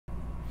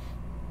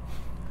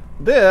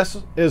This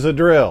is a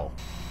drill.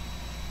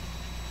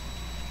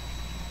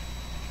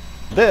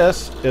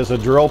 This is a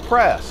drill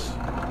press.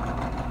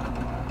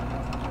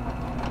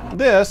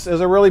 This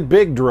is a really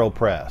big drill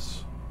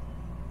press.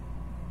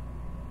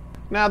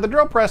 Now the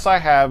drill press I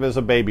have is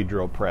a baby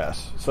drill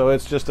press, so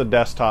it's just a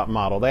desktop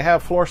model. They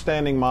have floor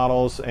standing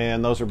models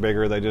and those are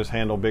bigger, they just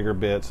handle bigger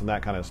bits and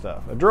that kind of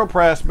stuff. A drill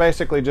press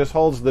basically just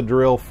holds the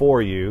drill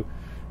for you.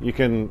 You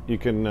can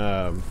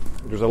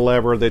there's a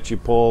lever that you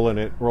pull and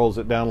it rolls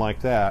it down like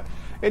that.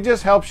 It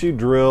just helps you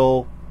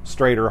drill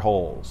straighter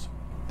holes.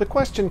 The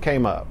question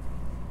came up.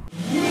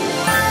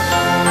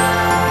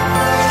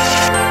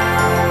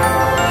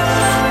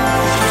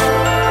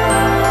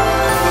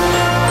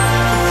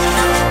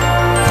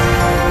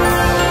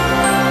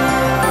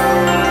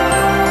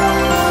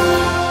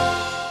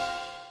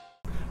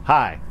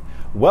 Hi,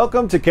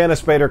 welcome to Can a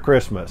Spader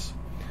Christmas.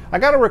 I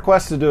got a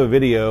request to do a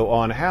video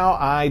on how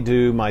I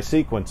do my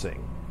sequencing,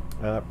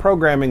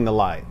 programming the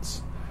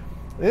lights.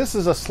 This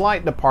is a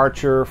slight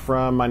departure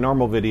from my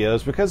normal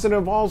videos because it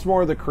involves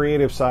more of the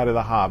creative side of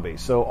the hobby.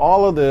 So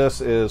all of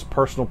this is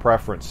personal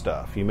preference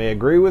stuff. You may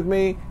agree with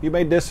me, you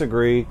may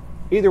disagree.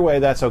 Either way,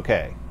 that's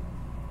okay.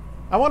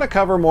 I want to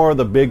cover more of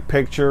the big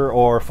picture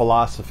or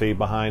philosophy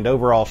behind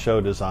overall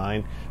show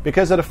design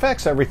because it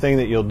affects everything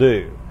that you'll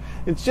do.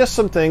 It's just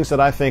some things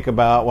that I think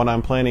about when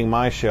I'm planning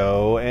my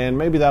show, and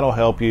maybe that'll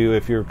help you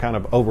if you're kind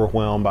of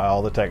overwhelmed by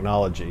all the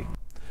technology.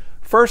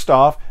 First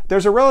off,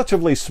 there's a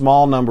relatively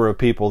small number of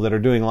people that are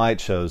doing light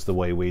shows the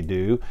way we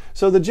do,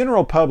 so the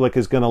general public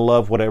is going to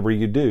love whatever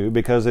you do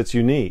because it's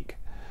unique.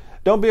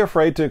 Don't be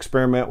afraid to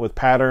experiment with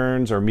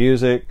patterns or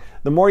music.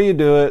 The more you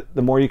do it,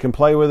 the more you can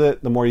play with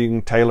it, the more you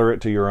can tailor it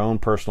to your own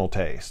personal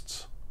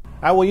tastes.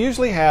 I will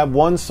usually have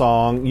one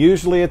song,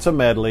 usually it's a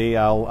medley,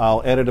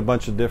 I'll edit a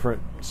bunch of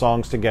different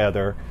songs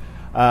together,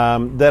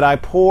 that I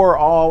pour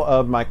all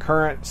of my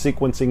current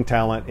sequencing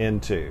talent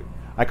into.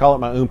 I call it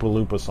my Oompa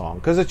Loompa song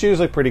because it's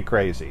usually pretty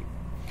crazy.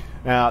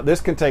 Now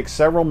this can take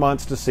several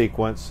months to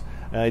sequence.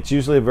 It's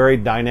usually a very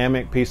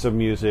dynamic piece of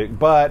music,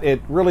 but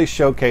it really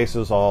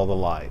showcases all the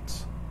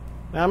lights.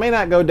 Now I may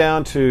not go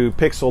down to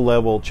pixel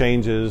level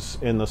changes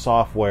in the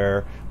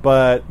software,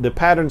 but the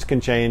patterns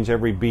can change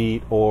every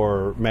beat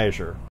or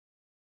measure.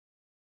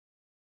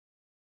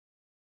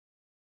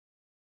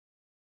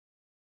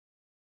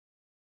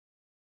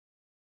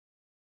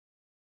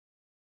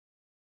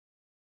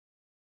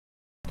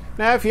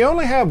 Now, if you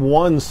only have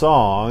one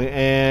song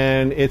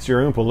and it's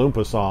your Oompa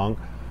Loompa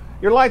song,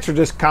 your lights are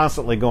just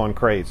constantly going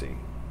crazy.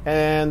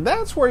 And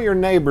that's where your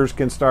neighbors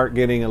can start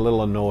getting a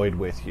little annoyed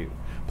with you.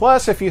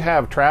 Plus, if you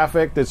have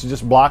traffic that's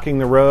just blocking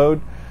the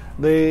road,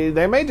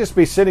 they may just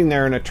be sitting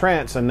there in a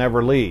trance and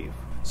never leave.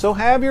 So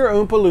have your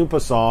Oompa Loompa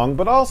song,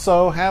 but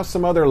also have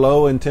some other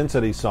low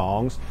intensity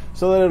songs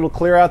so that it'll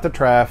clear out the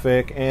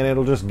traffic and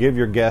it'll just give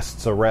your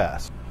guests a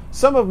rest.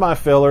 Some of my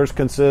fillers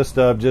consist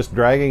of just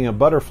dragging a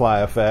butterfly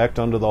effect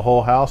onto the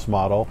whole house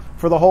model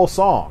for the whole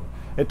song.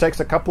 It takes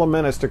a couple of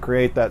minutes to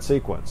create that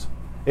sequence.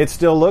 It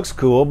still looks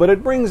cool, but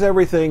it brings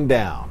everything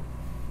down.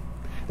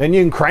 Then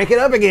you can crank it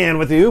up again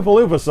with the Oompa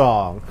Loompa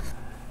song.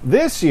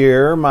 This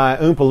year, my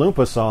Oompa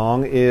Loompa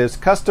song is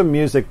custom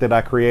music that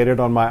I created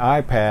on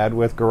my iPad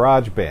with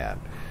GarageBand.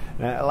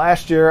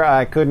 Last year,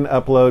 I couldn't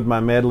upload my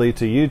medley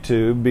to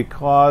YouTube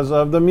because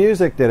of the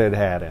music that it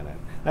had in it.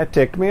 That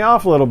ticked me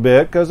off a little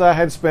bit because I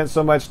had spent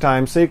so much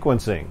time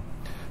sequencing.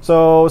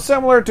 So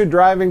similar to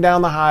driving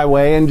down the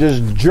highway and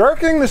just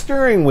jerking the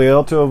steering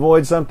wheel to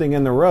avoid something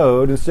in the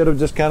road instead of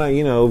just kind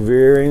of,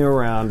 veering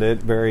around it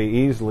very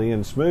easily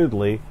and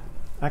smoothly,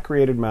 I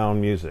created my own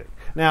music.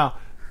 Now,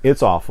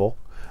 it's awful,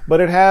 but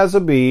it has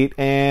a beat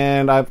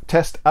and I've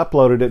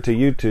uploaded it to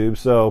YouTube,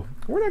 so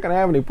we're not going to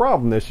have any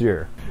problem this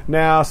year.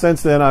 Now,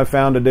 since then, I've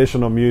found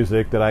additional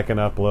music that I can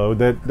upload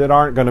that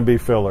aren't going to be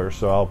fillers,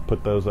 so I'll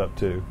put those up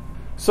too.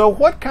 So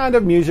what kind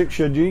of music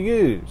should you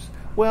use?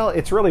 Well,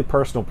 it's really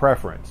personal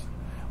preference.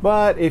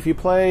 But if you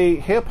play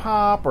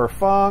hip-hop or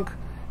funk,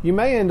 you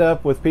may end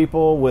up with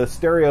people with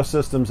stereo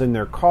systems in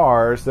their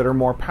cars that are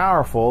more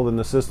powerful than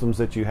the systems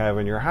that you have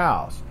in your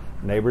house.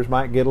 Neighbors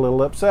might get a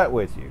little upset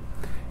with you.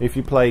 If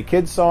you play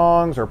kid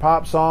songs or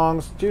pop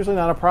songs, it's usually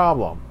not a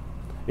problem.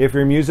 If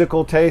your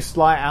musical tastes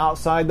lie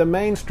outside the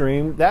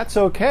mainstream, that's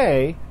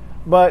okay,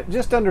 but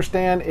just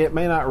understand it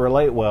may not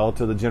relate well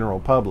to the general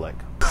public.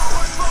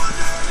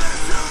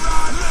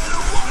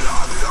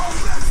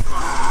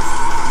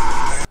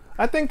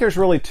 I think there's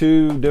really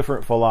two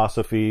different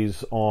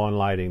philosophies on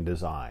lighting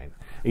design.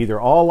 Either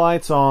all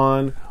lights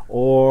on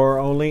or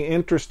only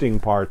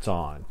interesting parts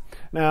on.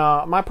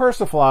 Now, my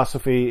personal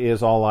philosophy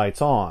is all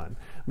lights on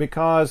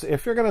because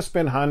if you're going to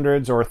spend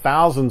hundreds or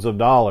thousands of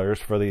dollars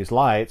for these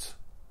lights,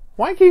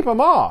 why keep them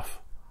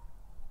off?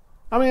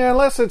 I mean,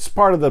 unless it's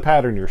part of the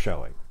pattern you're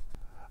showing.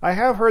 I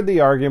have heard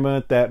the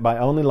argument that by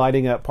only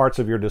lighting up parts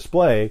of your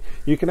display,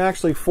 you can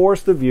actually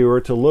force the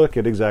viewer to look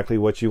at exactly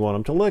what you want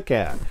them to look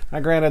at. Now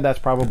granted, that's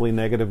probably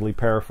negatively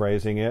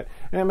paraphrasing it,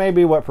 and it may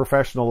be what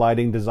professional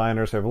lighting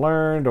designers have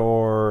learned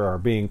or are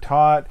being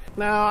taught.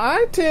 Now,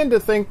 I tend to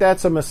think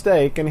that's a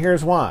mistake, and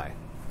here's why.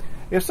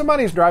 If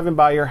somebody's driving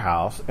by your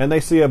house and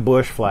they see a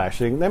bush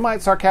flashing, they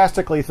might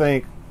sarcastically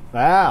think,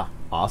 "Ah,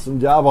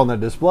 awesome job on the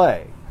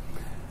display."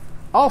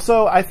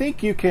 Also, I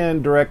think you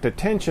can direct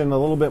attention a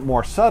little bit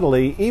more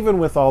subtly even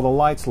with all the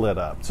lights lit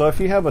up. So if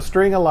you have a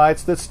string of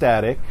lights that's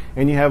static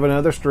and you have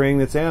another string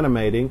that's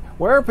animating,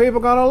 where are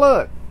people going to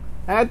look?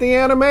 At the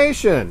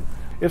animation.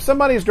 If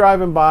somebody's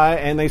driving by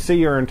and they see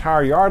your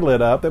entire yard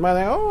lit up, they might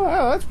think, "Oh,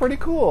 wow, that's pretty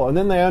cool." And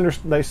then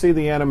they see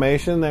the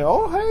animation, they,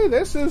 "Oh, hey,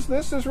 this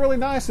is really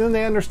nice." And then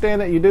they understand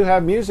that you do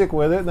have music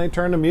with it, and they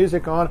turn the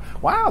music on.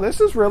 "Wow,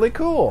 this is really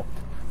cool."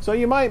 So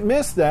you might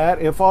miss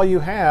that if all you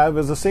have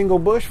is a single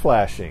bush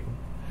flashing.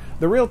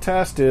 The real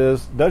test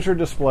is, does your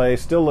display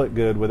still look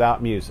good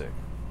without music?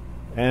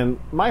 And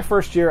my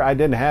first year, I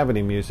didn't have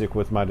any music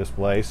with my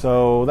display,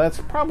 so that's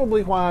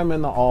probably why I'm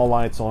in the all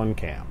lights on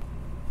camp.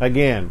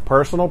 Again,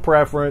 personal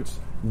preference,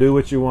 do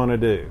what you want to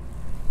do.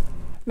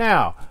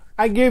 Now,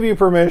 I give you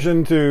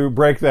permission to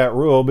break that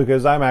rule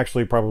because I'm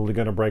actually probably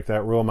going to break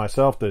that rule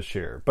myself this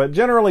year. But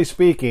generally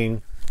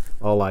speaking,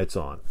 all lights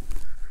on.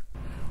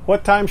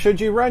 What time should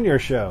you run your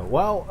show?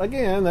 Well,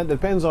 again, that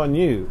depends on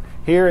you.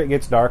 Here it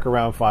gets dark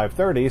around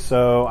 5:30,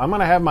 so I'm going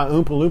to have my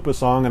Oompa Loompa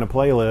song in a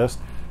playlist,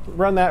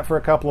 run that for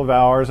a couple of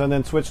hours, and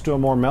then switch to a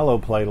more mellow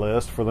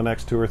playlist for the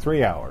next 2 or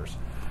 3 hours.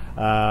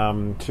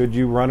 Should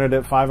you run it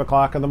at 5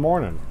 o'clock in the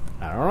morning?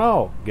 I don't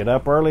know. Get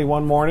up early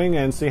one morning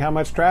and see how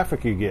much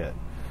traffic you get.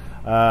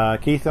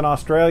 Keith in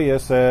Australia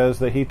says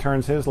that he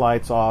turns his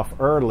lights off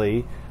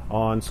early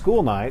on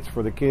school nights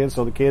for the kids,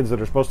 so the kids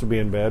that are supposed to be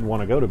in bed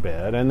want to go to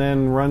bed, and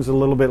then runs a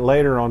little bit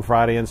later on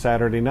Friday and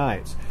Saturday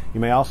nights.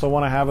 You may also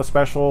want to have a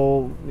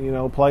special,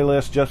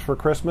 playlist just for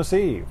Christmas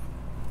Eve.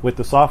 With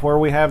the software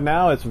we have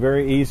now, it's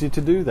very easy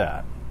to do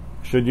that.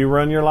 Should you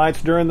run your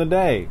lights during the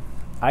day?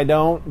 I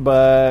don't,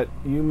 but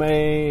you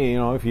may,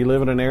 if you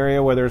live in an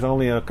area where there's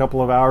only a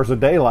couple of hours of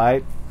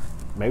daylight,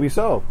 maybe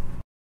so.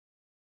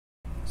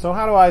 So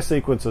how do I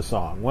sequence a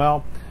song?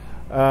 Well,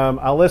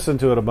 I'll listen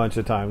to it a bunch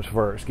of times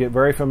first, get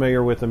very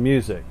familiar with the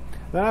music.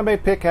 Then I may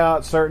pick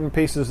out certain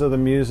pieces of the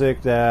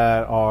music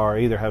that are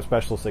either have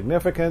special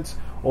significance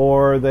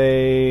or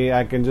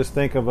I can just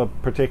think of a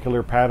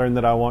particular pattern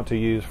that I want to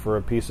use for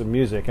a piece of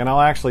music. And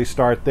I'll actually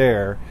start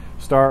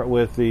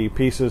with the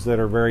pieces that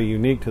are very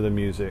unique to the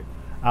music.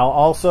 I'll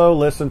also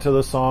listen to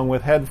the song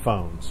with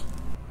headphones,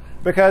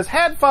 because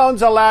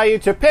headphones allow you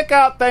to pick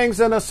out things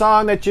in a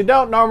song that you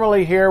don't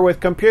normally hear with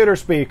computer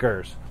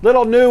speakers.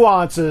 Little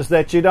nuances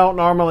that you don't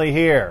normally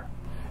hear.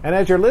 And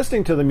as you're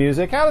listening to the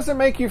music, how does it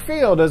make you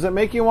feel? Does it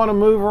make you want to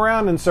move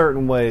around in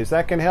certain ways?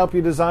 That can help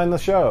you design the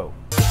show.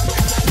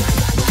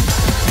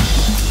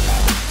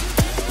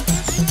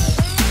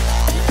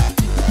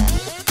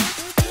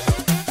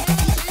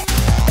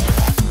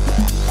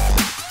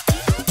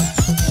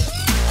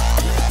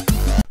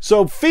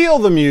 So feel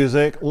the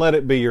music, let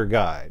it be your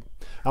guide.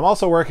 I'm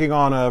also working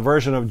on a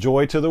version of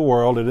Joy to the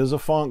World. It is a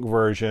funk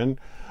version.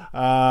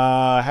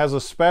 Has a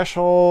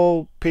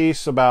special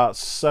piece about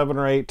 7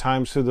 or 8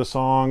 times through the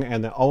song,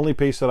 and the only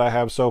piece that I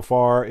have so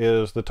far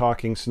is the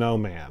talking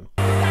snowman.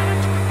 I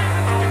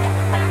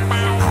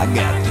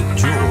got the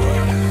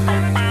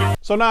joy.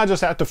 So now I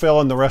just have to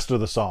fill in the rest of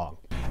the song.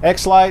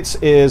 X-Lights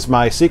is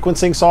my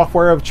sequencing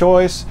software of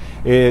choice.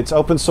 It's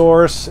open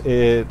source,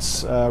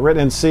 it's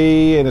written in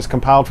C, and it's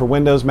compiled for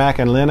Windows, Mac,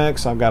 and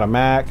Linux. I've got a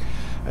Mac,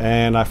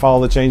 and I follow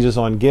the changes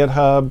on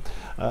GitHub.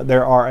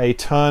 There are a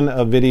ton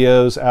of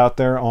videos out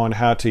there on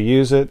how to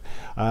use it.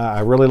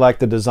 I really like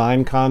the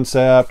design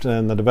concept,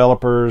 and the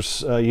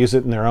developers use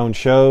it in their own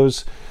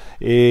shows.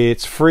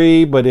 It's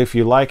free, but if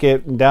you like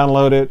it,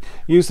 download it.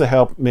 Use the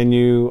help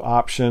menu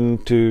option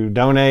to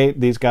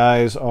donate. These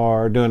guys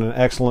are doing an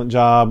excellent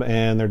job,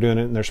 and they're doing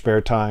it in their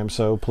spare time,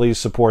 so please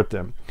support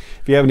them.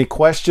 If you have any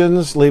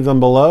questions, leave them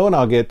below and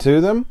I'll get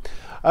to them.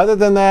 Other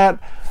than that,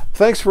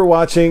 thanks for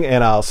watching,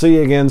 and I'll see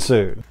you again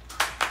soon.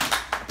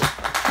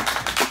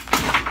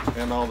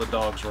 And all the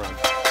dogs run.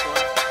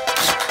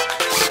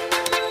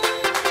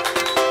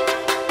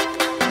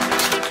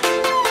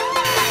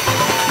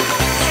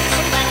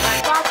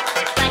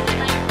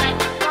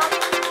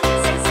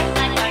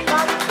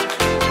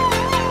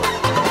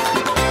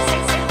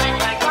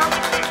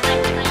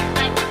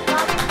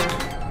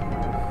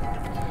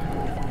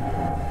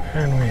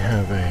 And we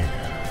have a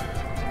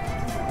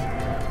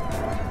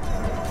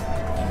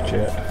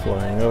jet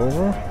flying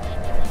over.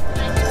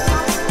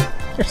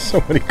 There's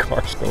so many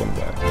cars going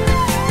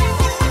by.